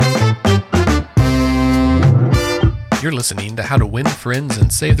You're listening to How to Win Friends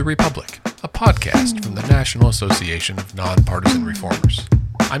and Save the Republic, a podcast from the National Association of Nonpartisan Reformers.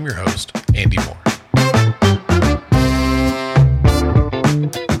 I'm your host, Andy Moore.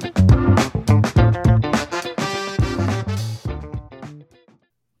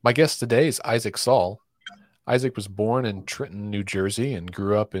 My guest today is Issac Saul. Issac was born in Trenton, New Jersey, and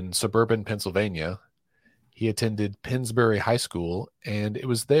grew up in suburban Pennsylvania. He attended Pennsbury High School, and it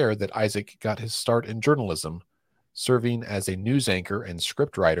was there that Issac got his start in journalism, serving as a news anchor and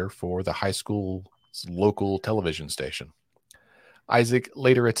scriptwriter for the high school's local television station. Issac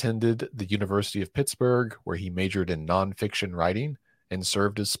later attended the University of Pittsburgh, where he majored in nonfiction writing and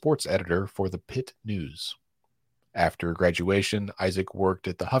served as sports editor for the Pitt News. After graduation, Issac worked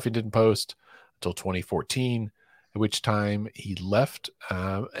at the Huffington Post until 2014, at which time he left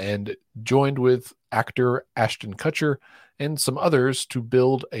and joined with actor Ashton Kutcher and some others to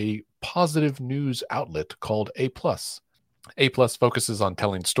build a positive news outlet called A+. A+ focuses on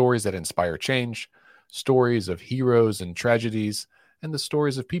telling stories that inspire change, stories of heroes and tragedies, and the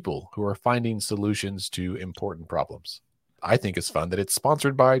stories of people who are finding solutions to important problems. I think it's fun that it's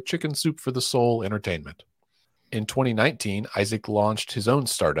sponsored by Chicken Soup for the Soul Entertainment. In 2019, Issac launched his own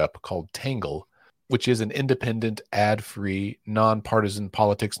startup called Tangle, which is an independent, ad-free, nonpartisan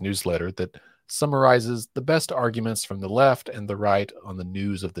politics newsletter that summarizes the best arguments from the left and the right on the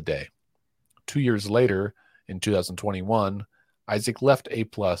news of the day. 2 years later, in 2021, Issac left A+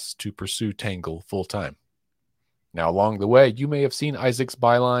 to pursue Tangle full-time. Now, along the way, you may have seen Issac's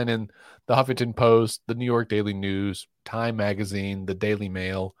byline in the Huffington Post, the New York Daily News, Time Magazine, the Daily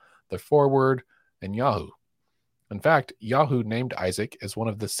Mail, the Forward, and Yahoo. In fact, Yahoo named Issac as one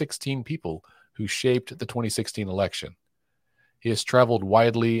of the 16 people who shaped the 2016 election. He has traveled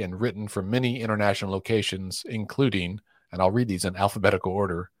widely and written for many international locations, including, and I'll read these in alphabetical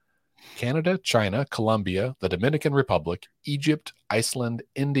order, Canada, China, Colombia, the Dominican Republic, Egypt, Iceland,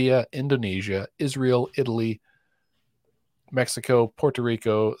 India, Indonesia, Israel, Italy, Mexico, Puerto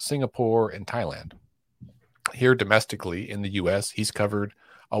Rico, Singapore, and Thailand. Here domestically in the U.S., he's covered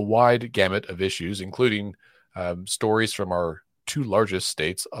a wide gamut of issues, including stories from our two largest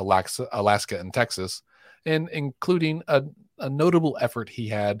states, Alaska and Texas, and including a notable effort he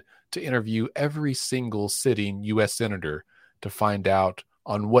had to interview every single sitting U.S. senator to find out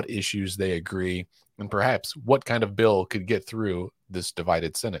on what issues they agree and perhaps what kind of bill could get through this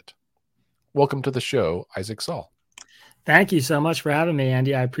divided Senate. Welcome to the show, Issac Saul. Thank you so much for having me,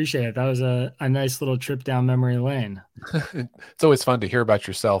 Andy. I appreciate it. That was a nice little trip down memory lane. It's always fun to hear about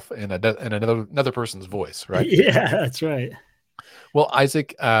yourself in another person's voice, right? Yeah, that's right. Well,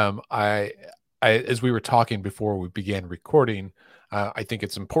 Issac, I as we were talking before we began recording, I think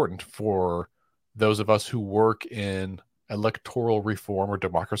it's important for those of us who work in electoral reform or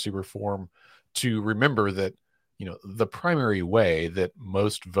democracy reform to remember that, the primary way that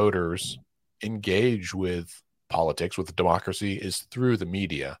most voters engage with politics, with democracy, is through the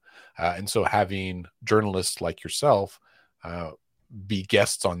media. And so having journalists like yourself be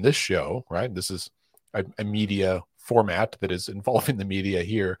guests on this show, right? This is a media format that is involving the media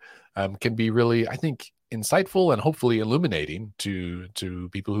here, can be really, I think, insightful and hopefully illuminating to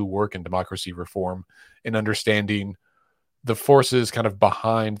people who work in democracy reform in understanding the forces kind of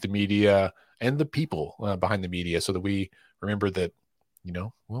behind the media and the people behind the media, so that we remember that,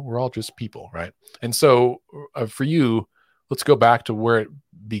 we're all just people, right? And so for you, let's go back to where it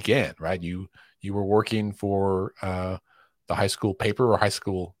began, right? You were working for the high school paper or high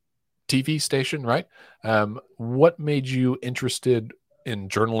school TV station, right? What made you interested in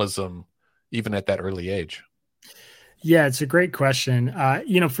journalism even at that early age? Yeah, it's a great question.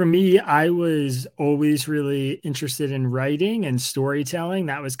 For me, I was always really interested in writing and storytelling.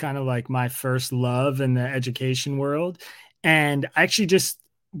 That was kind of like my first love in the education world. And I actually just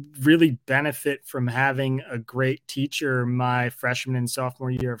really benefit from having a great teacher my freshman and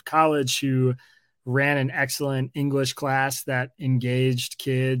sophomore year of college who ran an excellent English class that engaged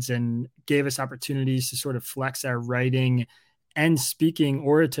kids and gave us opportunities to sort of flex our writing and speaking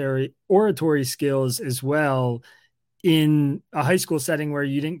oratory skills as well in a high school setting where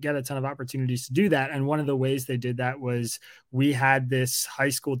you didn't get a ton of opportunities to do that. And one of the ways they did that was we had this high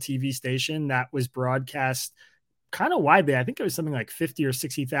school TV station that was broadcast kind of widely. I think it was something like 50 or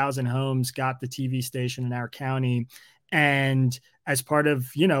 60,000 homes got the TV station in our county. And as part of,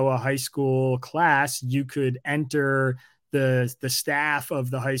 a high school class, you could enter the staff of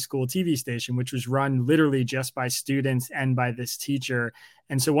the high school TV station, which was run literally just by students and by this teacher.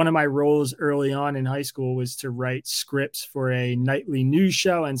 And so one of my roles early on in high school was to write scripts for a nightly news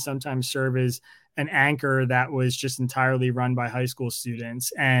show and sometimes serve as an anchor that was just entirely run by high school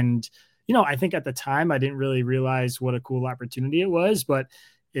students. And I think at the time I didn't really realize what a cool opportunity it was, but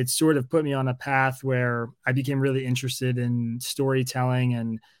it sort of put me on a path where I became really interested in storytelling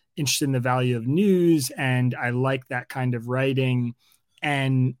and interested in the value of news. And I like that kind of writing.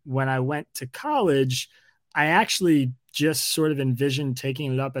 And when I went to college, I actually just sort of envisioned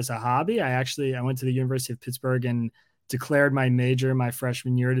taking it up as a hobby. I went to the University of Pittsburgh and declared my major my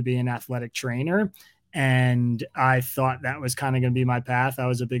freshman year to be an athletic trainer. And I thought that was kind of going to be my path. I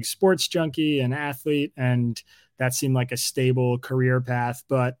was a big sports junkie, an athlete, and that seemed like a stable career path.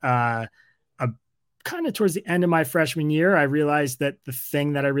 But kind of towards the end of my freshman year, I realized that the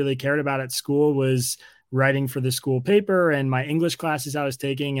thing that I really cared about at school was writing for the school paper and my English classes I was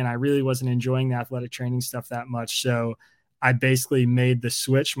taking. And I really wasn't enjoying the athletic training stuff that much. So I basically made the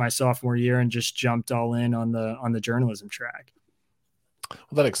switch my sophomore year and just jumped all in on the journalism track.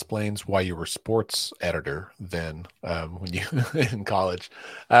 Well, that explains why you were sports editor then, when you in college.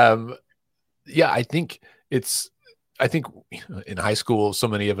 Um, yeah, I think in high school, so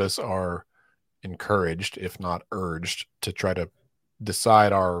many of us are encouraged, if not urged, to try to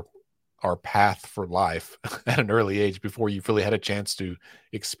decide our path for life at an early age before you've really had a chance to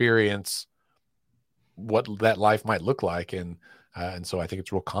experience what that life might look like. And so I think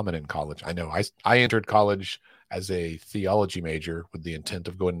it's real common in college. I know I entered college as a theology major with the intent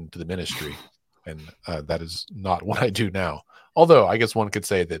of going into the ministry, and that is not what I do now. Although I guess one could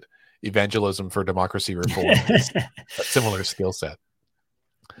say that evangelism for democracy reform is a similar skill set.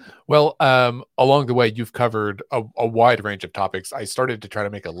 Well, along the way, you've covered a wide range of topics. I started to try to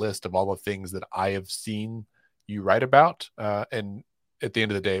make a list of all the things that I have seen you write about, and at the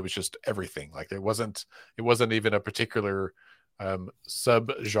end of the day, it was just everything. Like it wasn't even a particular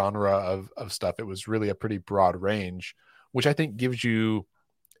sub genre of stuff. It was really a pretty broad range, which I think gives you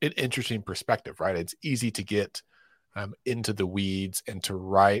an interesting perspective. Right? It's easy to get into the weeds and to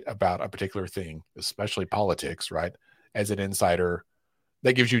write about a particular thing, especially politics. Right? As an insider,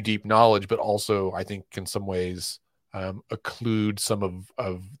 that gives you deep knowledge, but also I think in some ways occlude some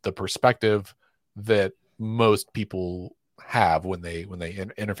of the perspective that most people have when they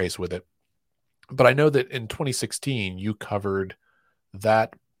interface with it. But I know that in 2016 you covered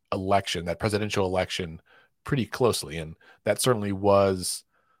that election, that presidential election, pretty closely, and that certainly was,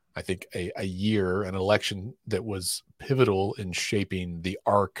 I think, an election that was pivotal in shaping the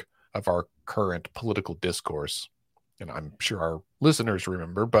arc of our current political discourse. And I'm sure our listeners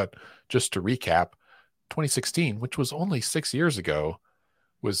remember, but just to recap, 2016, which was only 6 years ago,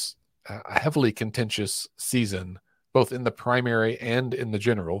 was a heavily contentious season, both in the primary and in the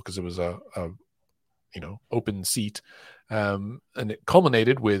general, because it was a open seat, and it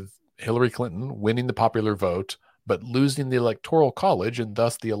culminated with Hillary Clinton winning the popular vote, but losing the electoral college and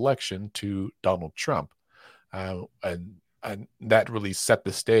thus the election to Donald Trump, and that really set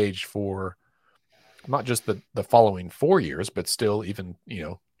the stage for not just the following 4 years, but still even,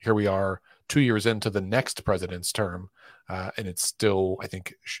 here we are 2 years into the next president's term. And it's still, I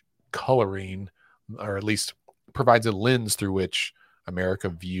think, coloring, or at least provides a lens through which America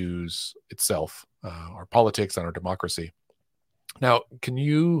views itself, our politics and our democracy. Now, can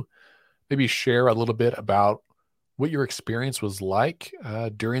you maybe share a little bit about what your experience was like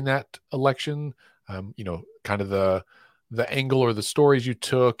during that election? Kind of the angle or the stories you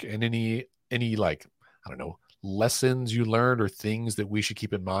took, and any like, I don't know, lessons you learned or things that we should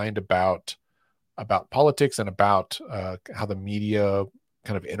keep in mind about politics and about how the media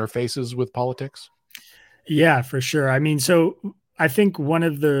kind of interfaces with politics? Yeah, for sure. I mean, so I think one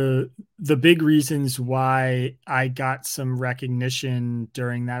of the big reasons why I got some recognition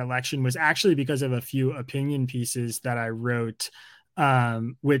during that election was actually because of a few opinion pieces that I wrote,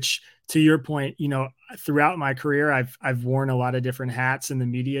 which, to your point, throughout my career, I've worn a lot of different hats in the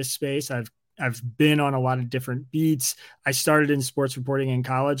media space. I've been on a lot of different beats. I started in sports reporting in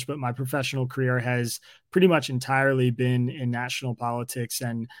college, but my professional career has pretty much entirely been in national politics.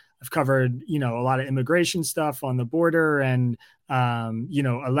 And I've covered, a lot of immigration stuff on the border and,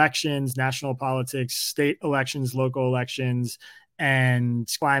 elections, national politics, state elections, local elections, and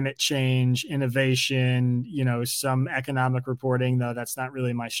climate change, innovation, some economic reporting, though that's not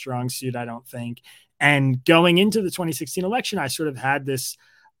really my strong suit, I don't think. And going into the 2016 election, I sort of had this,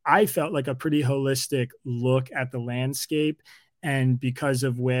 I felt like, a pretty holistic look at the landscape. And because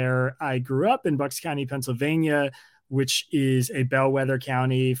of where I grew up in Bucks County, Pennsylvania, which is a bellwether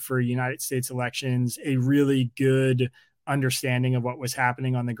county for United States elections, a really good understanding of what was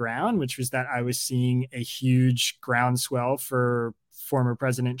happening on the ground, which was that I was seeing a huge groundswell for former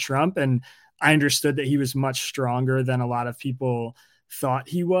President Trump. And I understood that he was much stronger than a lot of people thought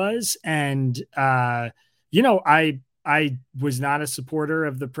he was. And, I I was not a supporter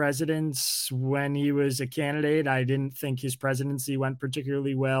of the president's when he was a candidate. I didn't think his presidency went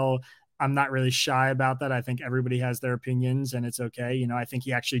particularly well. I'm not really shy about that. I think everybody has their opinions and it's okay. You know, I think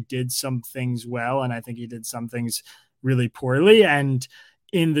he actually did some things well, and I think he did some things really poorly. And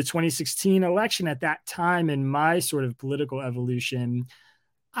in the 2016 election, at that time in my sort of political evolution,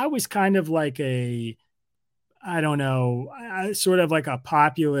 I was kind of like I don't know, sort of like a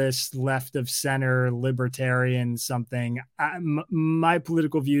populist, left of center, libertarian something. My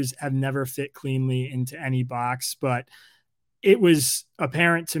political views have never fit cleanly into any box, but it was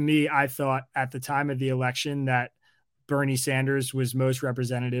apparent to me, I thought at the time of the election, that Bernie Sanders was most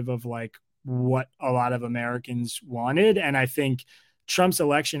representative of like what a lot of Americans wanted. And I think Trump's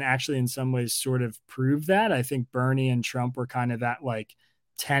election actually, in some ways, sort of proved that. I think Bernie and Trump were kind of at like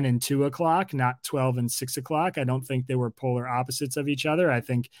 10 and 2 o'clock, not 12 and 6 o'clock. I don't think they were polar opposites of each other. I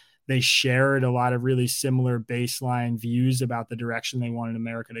think they shared a lot of really similar baseline views about the direction they wanted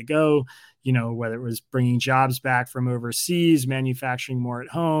America to go, you know, whether it was bringing jobs back from overseas, manufacturing more at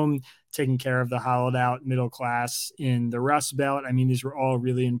home, taking care of the hollowed out middle class in the Rust Belt. I mean, these were all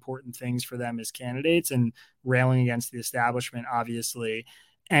really important things for them as candidates, and railing against the establishment, obviously.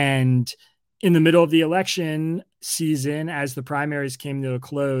 And in the middle of the election season, as the primaries came to a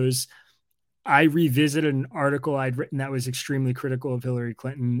close, I revisited an article I'd written that was extremely critical of Hillary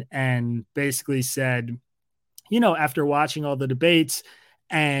Clinton and basically said, you know, after watching all the debates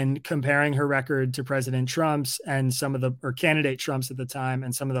and comparing her record to President Trump's and some of the, or candidate Trump's at the time,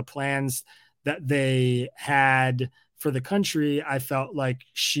 and some of the plans that they had for the country, I felt like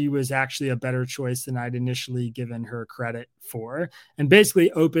she was actually a better choice than I'd initially given her credit for, and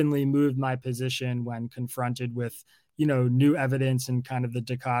basically openly moved my position when confronted with, you know, new evidence and kind of the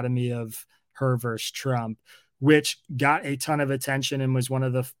dichotomy of her versus Trump, which got a ton of attention and was one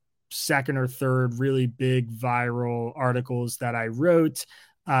of the second or third really big viral articles that I wrote.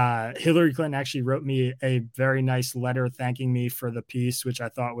 Hillary Clinton actually wrote me a very nice letter thanking me for the piece, which I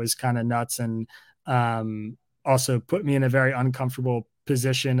thought was kind of nuts, and also put me in a very uncomfortable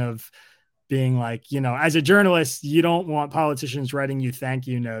position of being like, you know, as a journalist, you don't want politicians writing you thank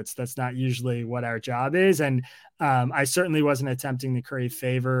you notes. That's not usually what our job is. And I certainly wasn't attempting to curry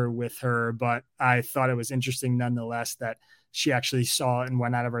favor with her, but I thought it was interesting nonetheless that she actually saw it and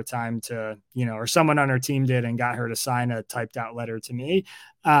went out of her time to, you know, or someone on her team did, and got her to sign a typed out letter to me.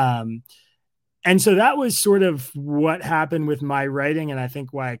 And so that was sort of what happened with my writing, and I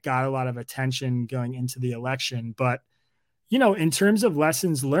think why it got a lot of attention going into the election. But, you know, in terms of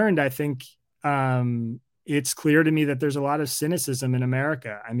lessons learned, I think it's clear to me that there's a lot of cynicism in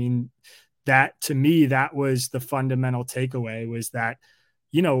America. I mean, that to me, that was the fundamental takeaway, was that,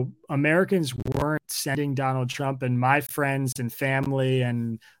 you know, Americans weren't sending Donald Trump, and my friends and family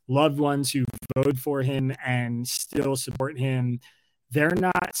and loved ones who voted for him and still support him, they're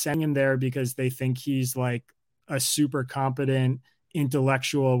not sending him there because they think he's like a super competent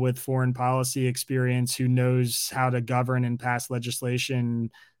intellectual with foreign policy experience who knows how to govern and pass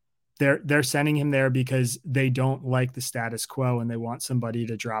legislation. They're sending him there because they don't like the status quo and they want somebody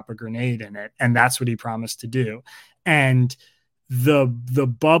to drop a grenade in it. And that's what he promised to do. And the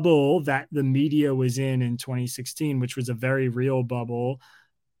bubble that the media was in 2016, which was a very real bubble,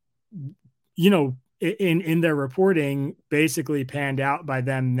 you know, in their reporting, basically panned out by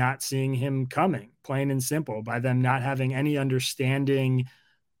them not seeing him coming, plain and simple, by them not having any understanding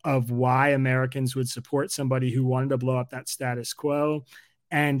of why Americans would support somebody who wanted to blow up that status quo.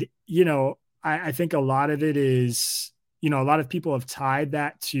 And, you know, I think a lot of it is, you know, a lot of people have tied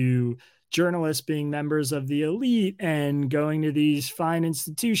that to journalists being members of the elite and going to these fine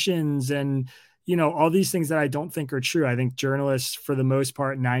institutions and, you know, all these things that I don't think are true. I think journalists, for the most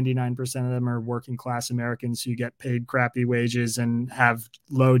part, 99% of them are working class Americans who get paid crappy wages and have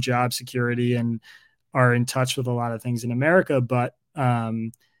low job security and are in touch with a lot of things in America. But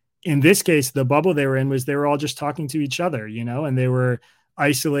in this case, the bubble they were in was they were all just talking to each other, you know, and they were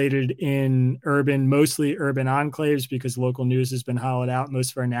isolated in mostly urban enclaves because local news has been hollowed out.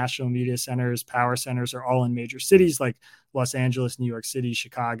 Most of our national media centers, power centers are all in major cities like Los Angeles, New York City,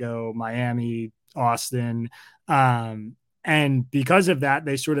 Chicago, Miami, Austin. And because of that,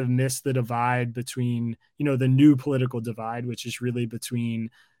 they sort of missed the divide between, you know, the new political divide, which is really between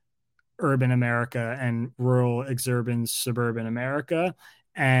urban America and rural, exurban, suburban America.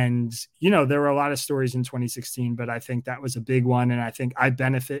 And, you know, there were a lot of stories in 2016, but I think that was a big one. And I think I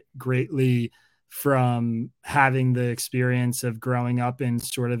benefit greatly from having the experience of growing up in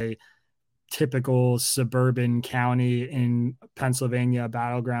sort of a typical suburban county in Pennsylvania, a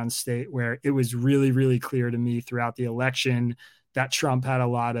battleground state, where it was really, really clear to me throughout the election that Trump had a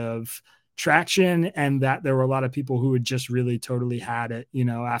lot of traction, and that there were a lot of people who had just really totally had it,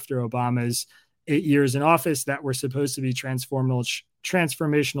 after Obama's 8 years in office that were supposed to be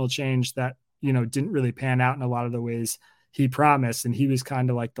transformational change that, didn't really pan out in a lot of the ways he promised. And he was kind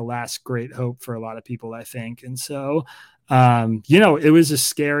of like the last great hope for a lot of people, I think. And so, it was a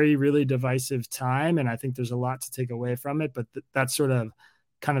scary, really divisive time. And I think there's a lot to take away from it, but that's sort of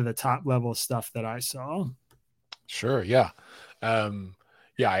kind of the top level stuff that I saw. Sure. Yeah.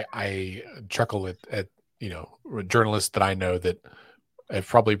 Yeah. I chuckle at, journalists that I know that have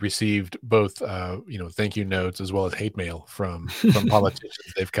probably received both, thank you notes as well as hate mail from politicians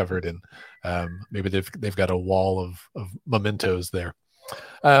they've covered, and maybe they've got a wall of mementos there.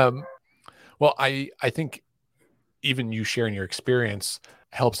 Well, I think even you sharing your experience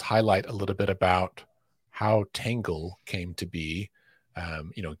helps highlight a little bit about how Tangle came to be.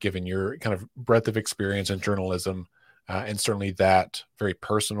 Given your kind of breadth of experience in journalism, and certainly that very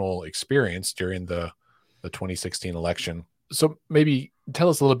personal experience during the 2016 election. So maybe tell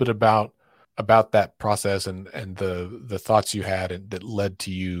us a little bit about that process and the thoughts you had and that led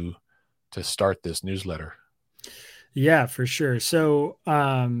to you to start this newsletter. Yeah, for sure. So,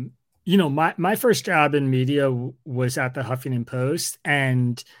 my first job in media was at the Huffington Post,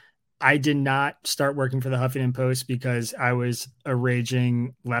 and I did not start working for the Huffington Post because I was a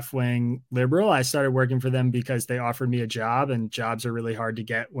raging left-wing liberal. I started working for them because they offered me a job, and jobs are really hard to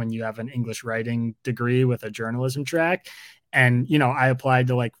get when you have an English writing degree with a journalism track. And, I applied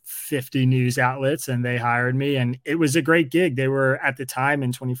to like 50 news outlets and they hired me, and it was a great gig. They were at the time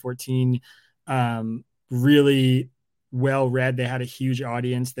in 2014, really well read. They had a huge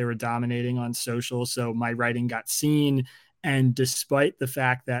audience. They were dominating on social. So my writing got seen. And despite the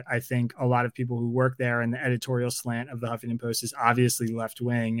fact that I think a lot of people who work there and the editorial slant of the Huffington Post is obviously left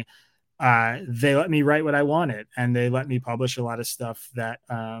wing, they let me write what I wanted, and they let me publish a lot of stuff that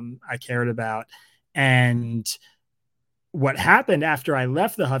I cared about. And what happened after I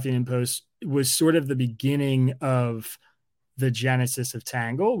left the Huffington Post was sort of the beginning of the genesis of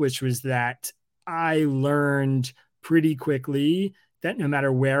Tangle, which was that I learned pretty quickly that no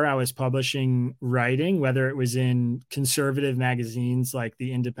matter where I was publishing writing, whether it was in conservative magazines like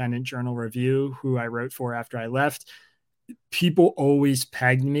the Independent Journal Review, who I wrote for after I left, people always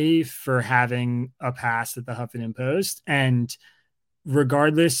pegged me for having a past at the Huffington Post. And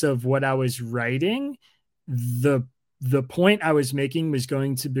regardless of what I was writing, the point I was making was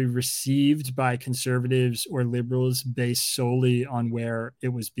going to be received by conservatives or liberals based solely on where it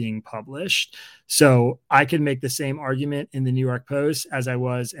was being published. So I could make the same argument in the New York Post as I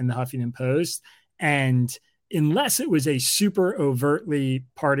was in the Huffington Post. And unless it was a super overtly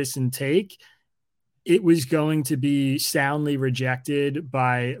partisan take, it was going to be soundly rejected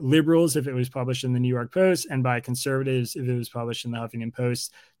by liberals if it was published in the New York Post, and by conservatives if it was published in the Huffington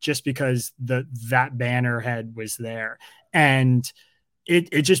Post, just because that banner head was there. And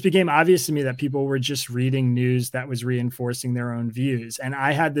it just became obvious to me that people were just reading news that was reinforcing their own views. And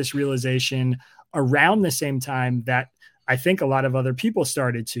I had this realization around the same time that I think a lot of other people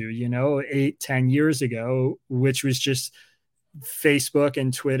started to, 8-10 years ago, which was just Facebook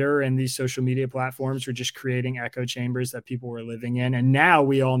and Twitter and these social media platforms were just creating echo chambers that people were living in. And now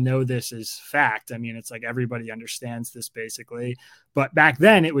we all know this is fact. I mean, it's like everybody understands this basically. But back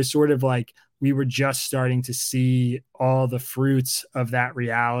then it was sort of like we were just starting to see all the fruits of that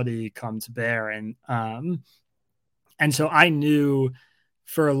reality come to bear. And so I knew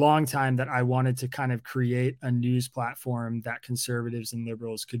for a long time that I wanted to kind of create a news platform that conservatives and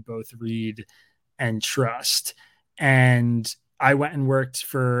liberals could both read and trust. And I went and worked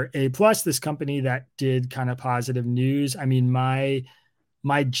for A+, this company that did kind of positive news. I mean, my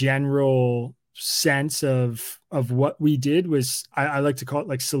general sense of what we did was I like to call it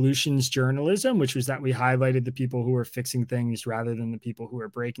like solutions journalism, which was that we highlighted the people who were fixing things rather than the people who were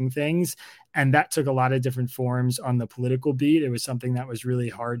breaking things. And that took a lot of different forms on the political beat. It was something that was really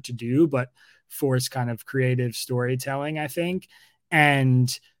hard to do, but forced kind of creative storytelling, I think.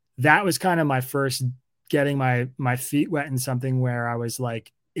 And that was kind of my first getting my feet wet in something where I was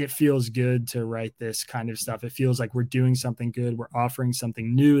like, it feels good to write this kind of stuff. It feels like we're doing something good. We're offering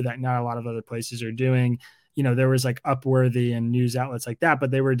something new that not a lot of other places are doing. There was like Upworthy and news outlets like that,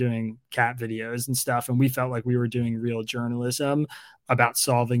 but they were doing cat videos and stuff. And we felt like we were doing real journalism about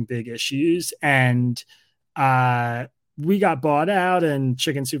solving big issues. And we got bought out, and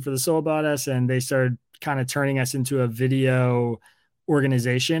Chicken Soup for the Soul bought us, and they started kind of turning us into a video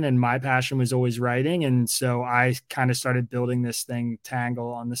organization, and my passion was always writing. And so I kind of started building this thing,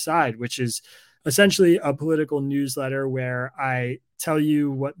 Tangle, on the side, which is essentially a political newsletter where I tell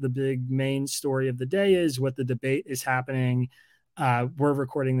you what the big main story of the day is, what the debate is happening, We're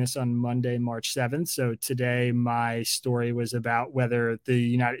recording this on Monday, March 7th. So today, my story was about whether the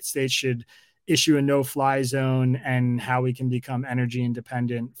United States should issue a no-fly zone and how we can become energy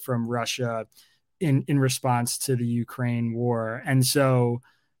independent from Russia in response to the Ukraine war. And so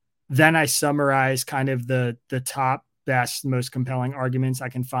then I summarize kind of the top best, most compelling arguments I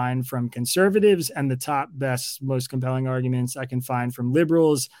can find from conservatives and the top best, most compelling arguments I can find from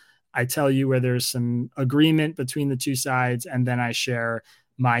liberals. I tell you where there's some agreement between the two sides, and then I share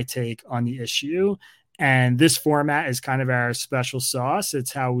my take on the issue. And this format is kind of our special sauce.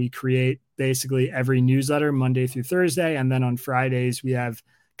 It's how we create basically every newsletter Monday through Thursday. And then on Fridays, we have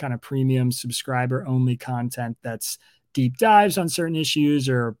kind of premium subscriber only content that's deep dives on certain issues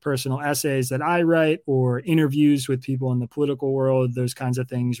or personal essays that I write or interviews with people in the political world, those kinds of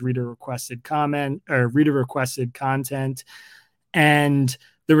things, reader requested content. And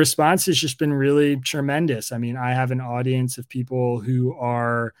the response has just been really tremendous. I mean, I have an audience of people who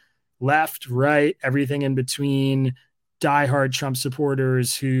are left, right, everything in between, diehard Trump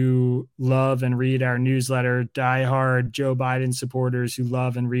supporters who love and read our newsletter, diehard Joe Biden supporters who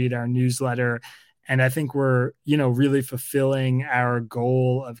love and read our newsletter. And I think we're, really fulfilling our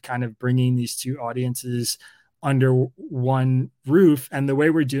goal of kind of bringing these two audiences under one roof. And the way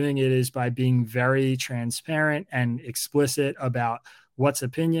we're doing it is by being very transparent and explicit about what's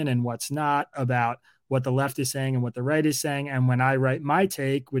opinion and what's not, about what the left is saying and what the right is saying. And when I write my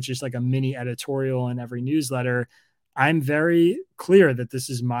take, which is like a mini editorial in every newsletter, I'm very clear that this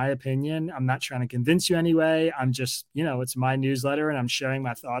is my opinion. I'm not trying to convince you anyway. I'm just, it's my newsletter and I'm sharing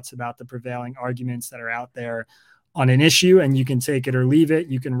my thoughts about the prevailing arguments that are out there on an issue, and you can take it or leave it.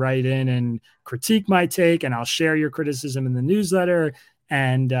 You can write in and critique my take, and I'll share your criticism in the newsletter,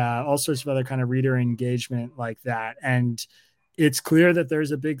 and all sorts of other kind of reader engagement like that. And it's clear that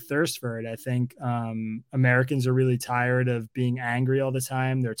there's a big thirst for it. I think Americans are really tired of being angry all the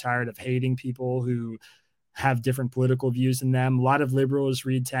time. They're tired of hating people who have different political views than them. A lot of liberals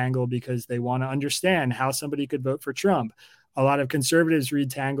read Tangle because they want to understand how somebody could vote for Trump. A lot of conservatives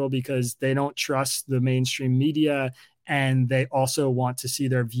read Tangle because they don't trust the mainstream media, and they also want to see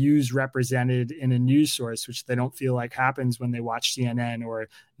their views represented in a news source, which they don't feel like happens when they watch CNN or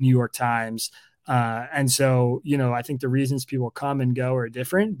New York Times. And so, I think the reasons people come and go are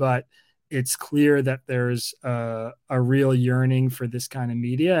different, but it's clear that there's a real yearning for this kind of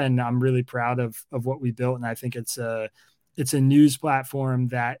media. And I'm really proud of what we built. And I think it's a news platform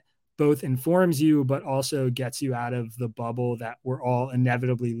that both informs you, but also gets you out of the bubble that we're all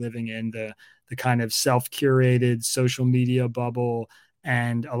inevitably living in, the kind of self-curated social media bubble.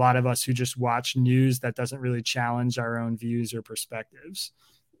 And a lot of us who just watch news that doesn't really challenge our own views or perspectives.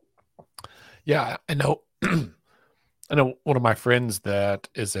 Yeah, I know. I know one of my friends that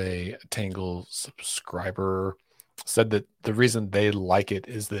is a Tangle subscriber said that the reason they like it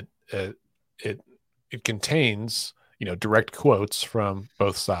is that it contains, direct quotes from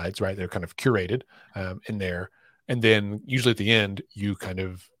both sides, right? They're kind of curated in there. And then usually at the end, you kind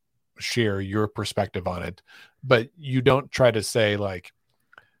of share your perspective on it, but you don't try to say like,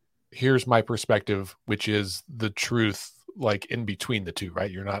 here's my perspective, which is the truth, like in between the two,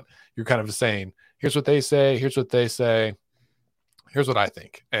 right? You're kind of saying, here's what they say, here's what they say, here's what I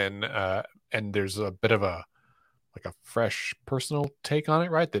think. And there's a bit of a fresh personal take on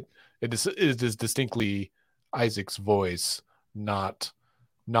it, right? That it is distinctly Isaac's voice, not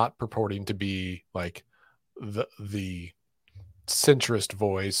purporting to be like the centrist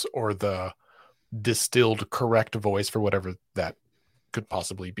voice or the distilled correct voice for whatever that could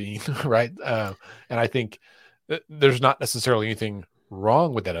possibly be, right? And I think there's not necessarily anything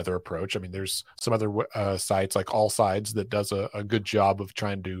wrong with that other approach. I mean, there's some other sites like All Sides that does a good job of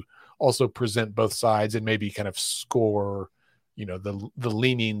trying to also present both sides and maybe kind of score, the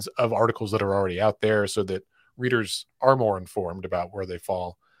leanings of articles that are already out there so that readers are more informed about where they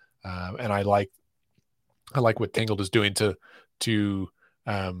fall. And I like what Tangled is doing to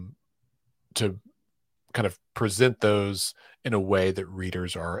kind of present those in a way that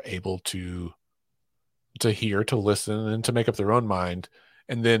readers are able to hear, to listen, and to make up their own mind.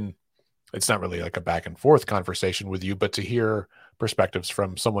 And then it's not really like a back and forth conversation with you, but to hear perspectives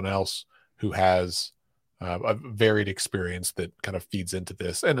from someone else who has a varied experience that kind of feeds into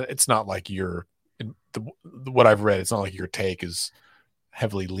this. And it's not like what I've read, it's not like your take is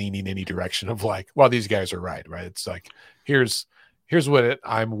heavily leaning any direction of like, well, these guys are right. It's like, here's what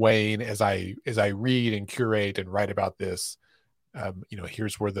I'm weighing as I read and curate and write about this.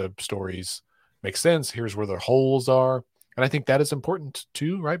 Here's where the stories make sense. Here's where the holes are. And I think that is important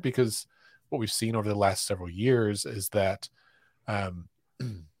too, right? Because what we've seen over the last several years is that,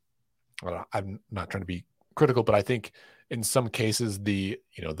 well, I'm not trying to be critical, but I think in some cases the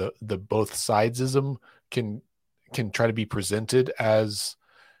both sidesism can try to be presented as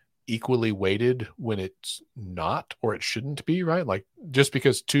equally weighted when it's not, or it shouldn't be, right? Like, just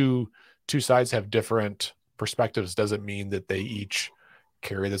because two sides have different perspectives doesn't mean that they each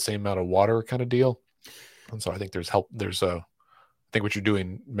carry the same amount of water, kind of deal. And so I think I think what you're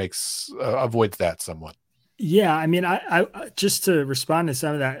doing makes avoids that somewhat. Yeah, I mean, I just to respond to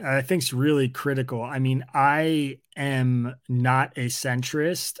some of that, I think is really critical. I mean, I am not a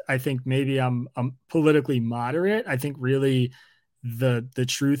centrist. I think maybe I'm politically moderate. I think really the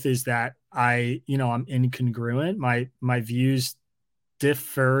truth is that I'm incongruent. My views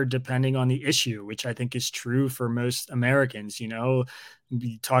differ depending on the issue, which I think is true for most Americans.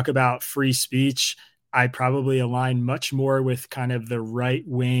 We talk about free speech. I probably align much more with kind of the right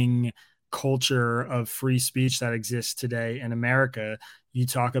wing culture of free speech that exists today in America. You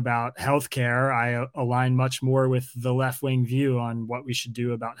talk about healthcare. I align much more with the left wing view on what we should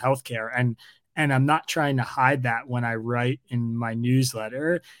do about healthcare. And I'm not trying to hide that when I write in my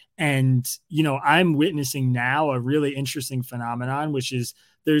newsletter. And, I'm witnessing now a really interesting phenomenon, which is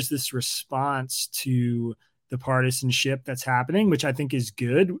there's this response to the partisanship that's happening, which I think is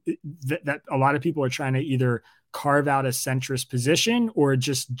good, that a lot of people are trying to either carve out a centrist position or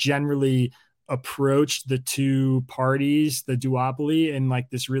just generally approach the two parties, the duopoly, in like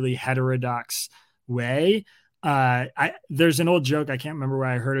this really heterodox way. There's an old joke, I can't remember where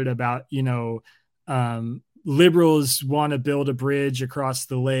I heard it, about, liberals want to build a bridge across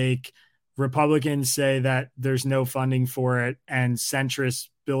the lake. Republicans say that there's no funding for it, and centrists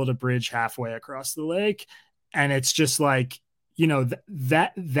build a bridge halfway across the lake. And it's just like,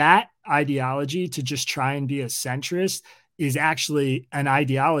 that ideology to just try and be a centrist is actually an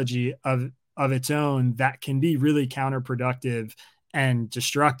ideology of its own that can be really counterproductive and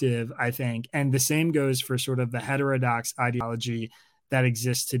destructive, I think. And the same goes for sort of the heterodox ideology that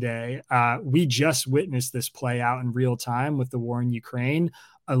exists today. We just witnessed this play out in real time with the war in Ukraine.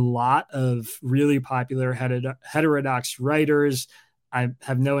 A lot of really popular heterodox writers, I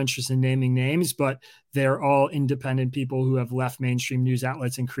have no interest in naming names, but they're all independent people who have left mainstream news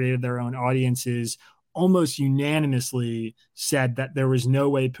outlets and created their own audiences, almost unanimously said that there was no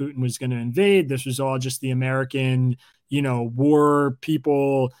way Putin was going to invade. This was all just the American, war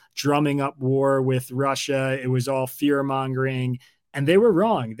people drumming up war with Russia. It was all fear mongering. And they were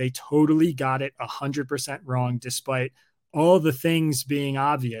wrong. They totally got it 100% wrong, despite all the things being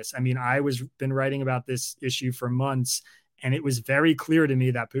obvious. I mean, been writing about this issue for months, and it was very clear to me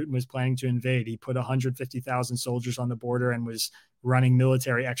that Putin was planning to invade. He put 150,000 soldiers on the border and was running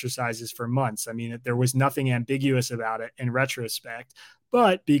military exercises for months. I mean, there was nothing ambiguous about it in retrospect.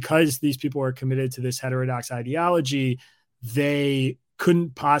 But because these people are committed to this heterodox ideology, they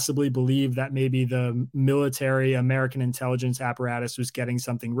couldn't possibly believe that maybe the military American intelligence apparatus was getting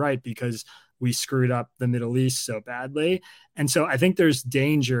something right because we screwed up the Middle East so badly. And so I think there's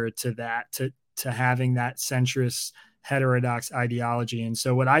danger to that, to having that centrist heterodox ideology. And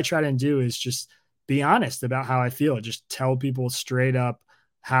so what I try to do is just be honest about how I feel, just tell people straight up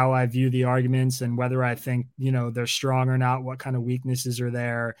how I view the arguments and whether I think, they're strong or not, what kind of weaknesses are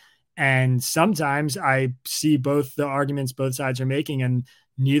there. And sometimes I see both the arguments both sides are making, and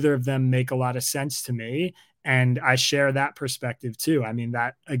neither of them make a lot of sense to me. And I share that perspective too. I mean,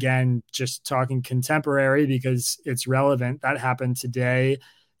 that, again, just talking contemporary because it's relevant, that happened today.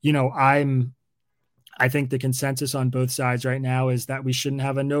 I think the consensus on both sides right now is that we shouldn't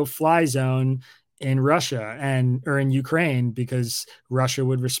have a no-fly zone in Russia or in Ukraine, because Russia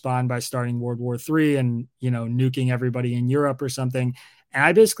would respond by starting World War III and, nuking everybody in Europe or something. And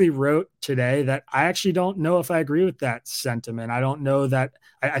I basically wrote today that I actually don't know if I agree with that sentiment. I don't know that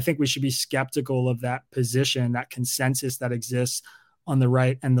I think we should be skeptical of that position, that consensus that exists on the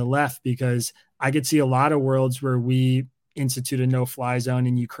right and the left, because I could see a lot of worlds where we institute a no-fly zone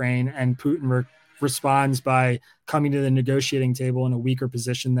in Ukraine and Putin responds by coming to the negotiating table in a weaker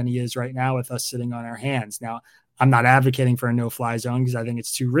position than he is right now with us sitting on our hands. Now, I'm not advocating for a no-fly zone because I think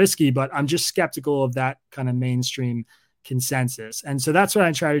it's too risky, but I'm just skeptical of that kind of mainstream consensus. And so that's what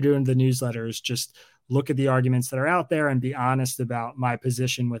I try to do in the newsletter, is just look at the arguments that are out there and be honest about my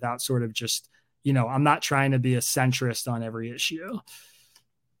position without sort of just, I'm not trying to be a centrist on every issue.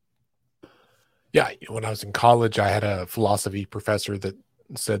 Yeah. When I was in college, I had a philosophy professor that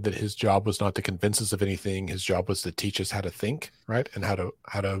said that his job was not to convince us of anything. His job was to teach us how to think, right? And how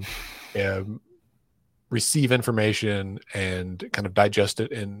to receive information and kind of digest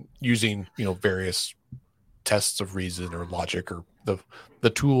it, and using, various tests of reason or logic or the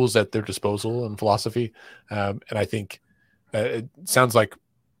tools at their disposal in philosophy. And I think it sounds like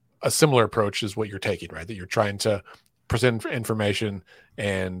a similar approach is what you're taking, right? That you're trying to present information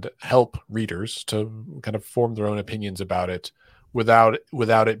and help readers to kind of form their own opinions about it without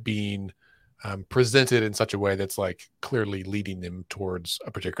it being presented in such a way that's like clearly leading them towards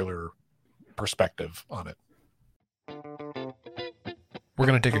a particular perspective on it. We're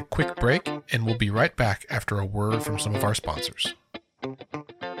going to take a quick break, and we'll be right back after a word from some of our sponsors.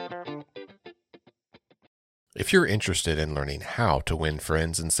 If you're interested in learning how to win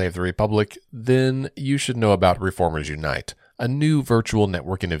friends and save the Republic, then you should know about Reformers Unite, a new virtual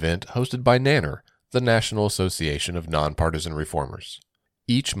networking event hosted by NANNER, the National Association of Nonpartisan Reformers.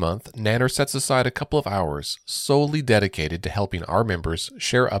 Each month, NANNER sets aside a couple of hours solely dedicated to helping our members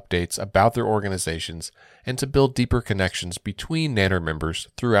share updates about their organizations and to build deeper connections between NANNER members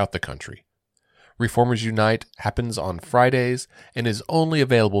throughout the country. Reformers Unite happens on Fridays and is only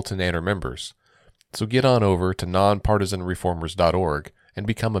available to NANNER members. So get on over to nonpartisanreformers.org and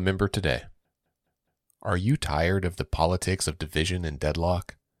become a member today. Are you tired of the politics of division and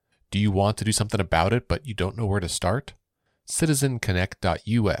deadlock? Do you want to do something about it, but you don't know where to start?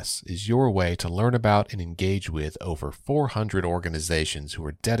 CitizenConnect.us is your way to learn about and engage with over 400 organizations who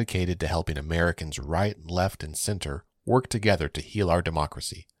are dedicated to helping Americans right, left, and center work together to heal our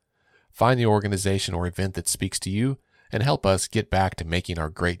democracy. Find the organization or event that speaks to you and help us get back to making our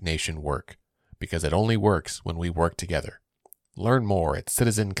great nation work, because it only works when we work together. Learn more at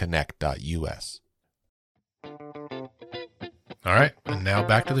citizenconnect.us. All right, and now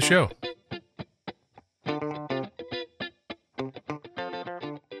back to the show.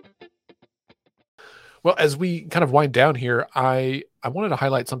 Well, as we kind of wind down here, I wanted to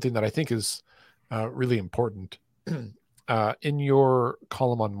highlight something that I think is really important. In your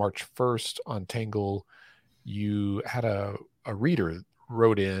column on March 1st on Tangle, you had a reader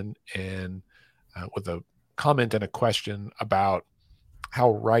wrote in and with a comment and a question about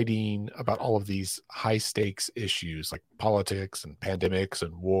how writing about all of these high stakes issues like politics and pandemics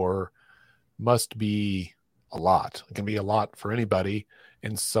and war must be a lot. It can be a lot for anybody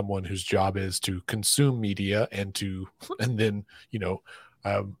and someone whose job is to consume media and then,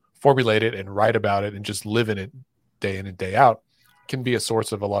 formulate it and write about it and just live in it day in and day out can be a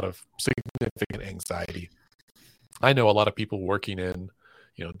source of a lot of significant anxiety. I know a lot of people working in,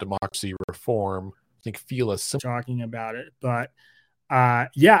 democracy reform, I think feel a similar talking about it, but I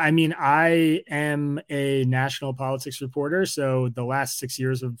am a national politics reporter. So the last 6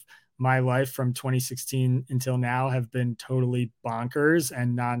 years of my life from 2016 until now have been totally bonkers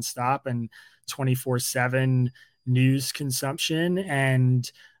and nonstop and 24/7 news consumption.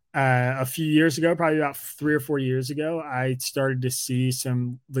 And a few years ago, probably about 3 or 4 years ago, I started to see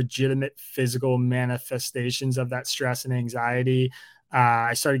some legitimate physical manifestations of that stress and anxiety.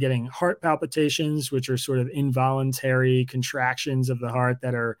 I started getting heart palpitations, which are sort of involuntary contractions of the heart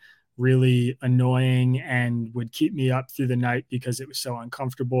that are really annoying and would keep me up through the night because it was so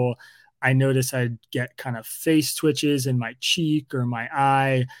uncomfortable. I noticed I'd get kind of face twitches in my cheek or my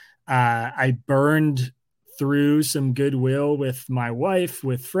eye. I burned through some goodwill with my wife,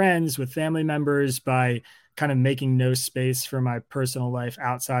 with friends, with family members by kind of making no space for my personal life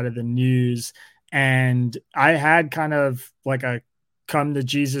outside of the news. And I had kind of like a come to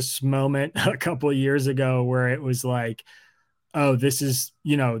Jesus moment a couple of years ago where it was like, oh, this is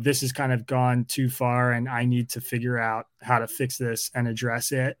kind of gone too far and I need to figure out how to fix this and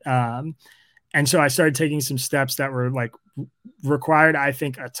address it. And so I started taking some steps that were like required, I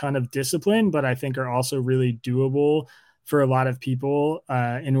think, a ton of discipline, but I think are also really doable for a lot of people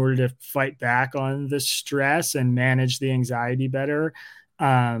in order to fight back on the stress and manage the anxiety better.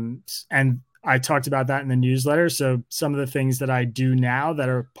 And I talked about that in the newsletter. So some of the things that I do now that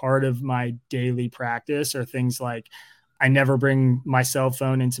are part of my daily practice are things like I never bring my cell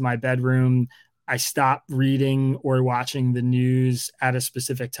phone into my bedroom. I stop reading or watching the news at a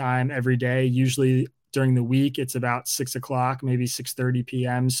specific time every day. Usually during the week, it's about 6 o'clock, maybe 6:30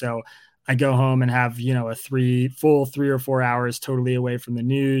 p.m. So I go home and have, a 3 or 4 hours totally away from the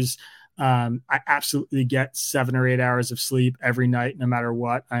news. I absolutely get 7 or 8 hours of sleep every night, no matter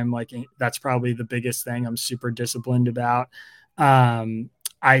what. That's probably the biggest thing I'm super disciplined about.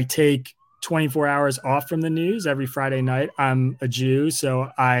 I take 24 hours off from the news every Friday night. I'm a Jew,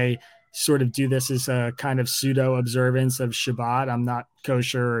 so I sort of do this as a kind of pseudo observance of Shabbat. I'm not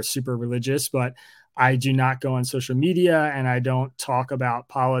kosher or super religious, but I do not go on social media and I don't talk about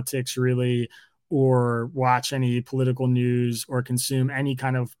politics really or watch any political news or consume any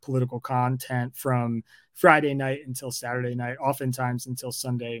kind of political content from Friday night until Saturday night, oftentimes until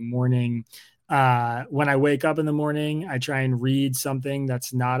Sunday morning. When I wake up in the morning, I try and read something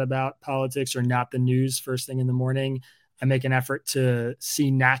that's not about politics or not the news first thing in the morning. I make an effort to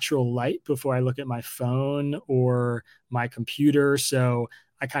see natural light before I look at my phone or my computer. So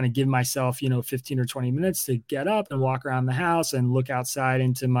I kind of give myself, 15 or 20 minutes to get up and walk around the house and look outside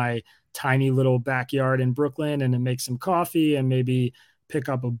into my tiny little backyard in Brooklyn and to make some coffee and maybe pick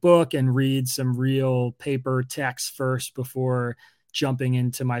up a book and read some real paper text first before jumping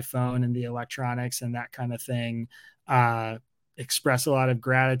into my phone and the electronics and that kind of thing. Express a lot of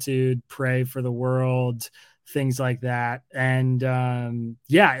gratitude, pray for the world, things like that. And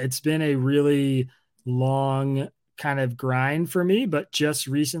it's been a really long kind of grind for me, but just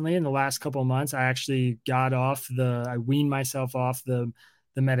recently in the last couple of months, I actually I weaned myself off the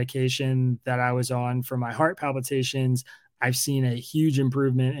medication that I was on for my heart palpitations. I've seen a huge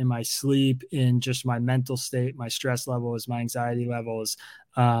improvement in my sleep, in just my mental state, my stress levels, my anxiety levels.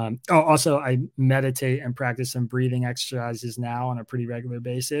 Also, I meditate and practice some breathing exercises now on a pretty regular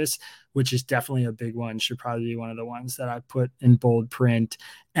basis, which is definitely a big one. Should probably be one of the ones that I put in bold print.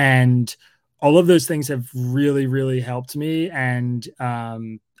 And all of those things have really, really helped me. And I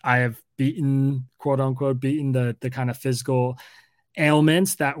have quote unquote, beaten the kind of physical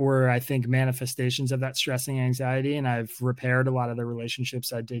ailments that were, I think, manifestations of that stress and anxiety. And I've repaired a lot of the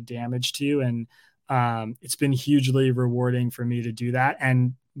relationships I did damage to. And it's been hugely rewarding for me to do that.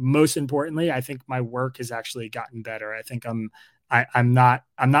 And most importantly, I think my work has actually gotten better. I think I'm not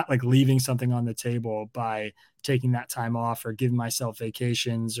like leaving something on the table by taking that time off or giving myself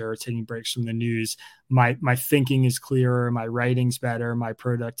vacations or taking breaks from the news. My thinking is clearer, my writing's better, my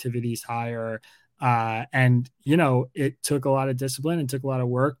productivity is higher. And it took a lot of discipline and took a lot of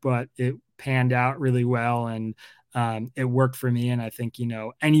work, but it panned out really well. And it worked for me. And I think,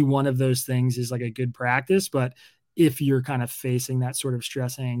 any one of those things is like a good practice, but if you're kind of facing that sort of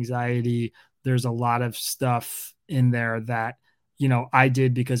stress and anxiety, there's a lot of stuff in there that, I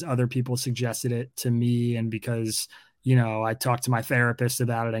did because other people suggested it to me. And because, I talked to my therapist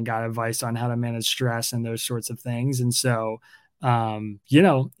about it and got advice on how to manage stress and those sorts of things. And so,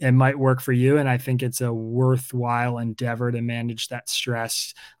 it might work for you. And I think it's a worthwhile endeavor to manage that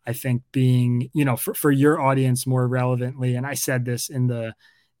stress. I think being, for your audience more relevantly, and I said this in the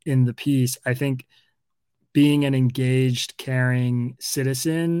piece, I think being an engaged, caring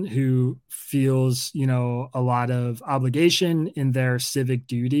citizen who feels, a lot of obligation in their civic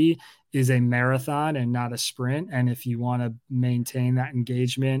duty is a marathon and not a sprint. And if you want to maintain that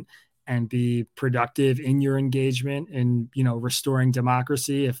engagement and be productive in your engagement and, restoring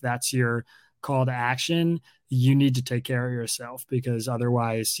democracy, if that's your call to action, you need to take care of yourself, because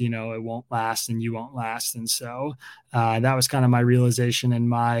otherwise, it won't last and you won't last. And so that was kind of my realization and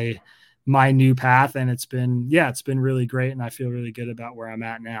my new path. And it's been really great. And I feel really good about where I'm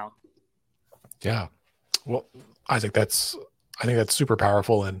at now. Yeah. Well, Isaac, I think that's super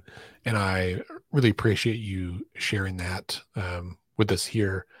powerful. And I really appreciate you sharing that with us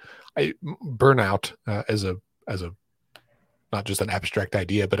here. Burnout as a not just an abstract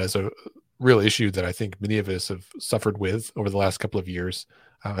idea, but as a real issue that I think many of us have suffered with over the last couple of years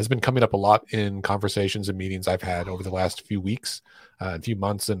has been coming up a lot in conversations and meetings I've had over the last few weeks, few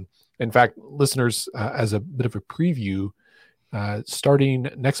months. And in fact, listeners, as a bit of a preview, starting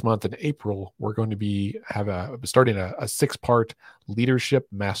next month in April, we're going to be starting a 6-part leadership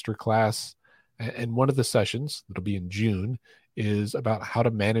masterclass. And one of the sessions that'll be in June is about how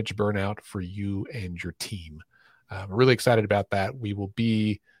to manage burnout for you and your team. We're really excited about that. We will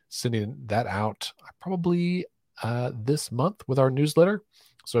be sending that out probably this month with our newsletter.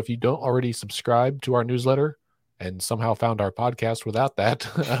 So if you don't already subscribe to our newsletter and somehow found our podcast without that,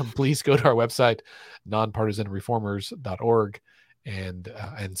 please go to our website, nonpartisanreformers.org, and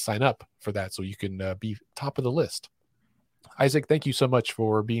sign up for that so you can be top of the list. Isaac, thank you so much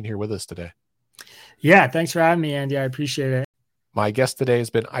for being here with us today. Yeah, thanks for having me, Andy. I appreciate it. My guest today has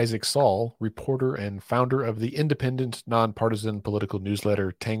been Issac Saul, reporter and founder of the independent, nonpartisan political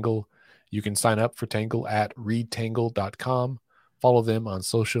newsletter Tangle. You can sign up for Tangle at readtangle.com. Follow them on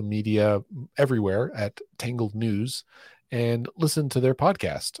social media everywhere at Tangled News, and listen to their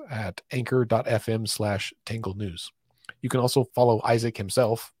podcast at anchor.fm/Tangle News. You can also follow Isaac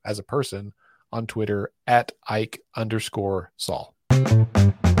himself as a person on Twitter at Ike_Saul.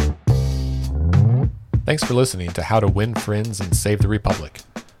 Thanks for listening to How to Win Friends and Save the Republic.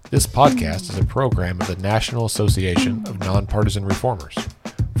 This podcast is a program of the National Association of Nonpartisan Reformers.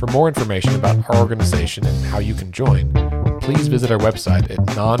 For more information about our organization and how you can join, please visit our website at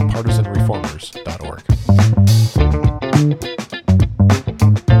nonpartisanreformers.org.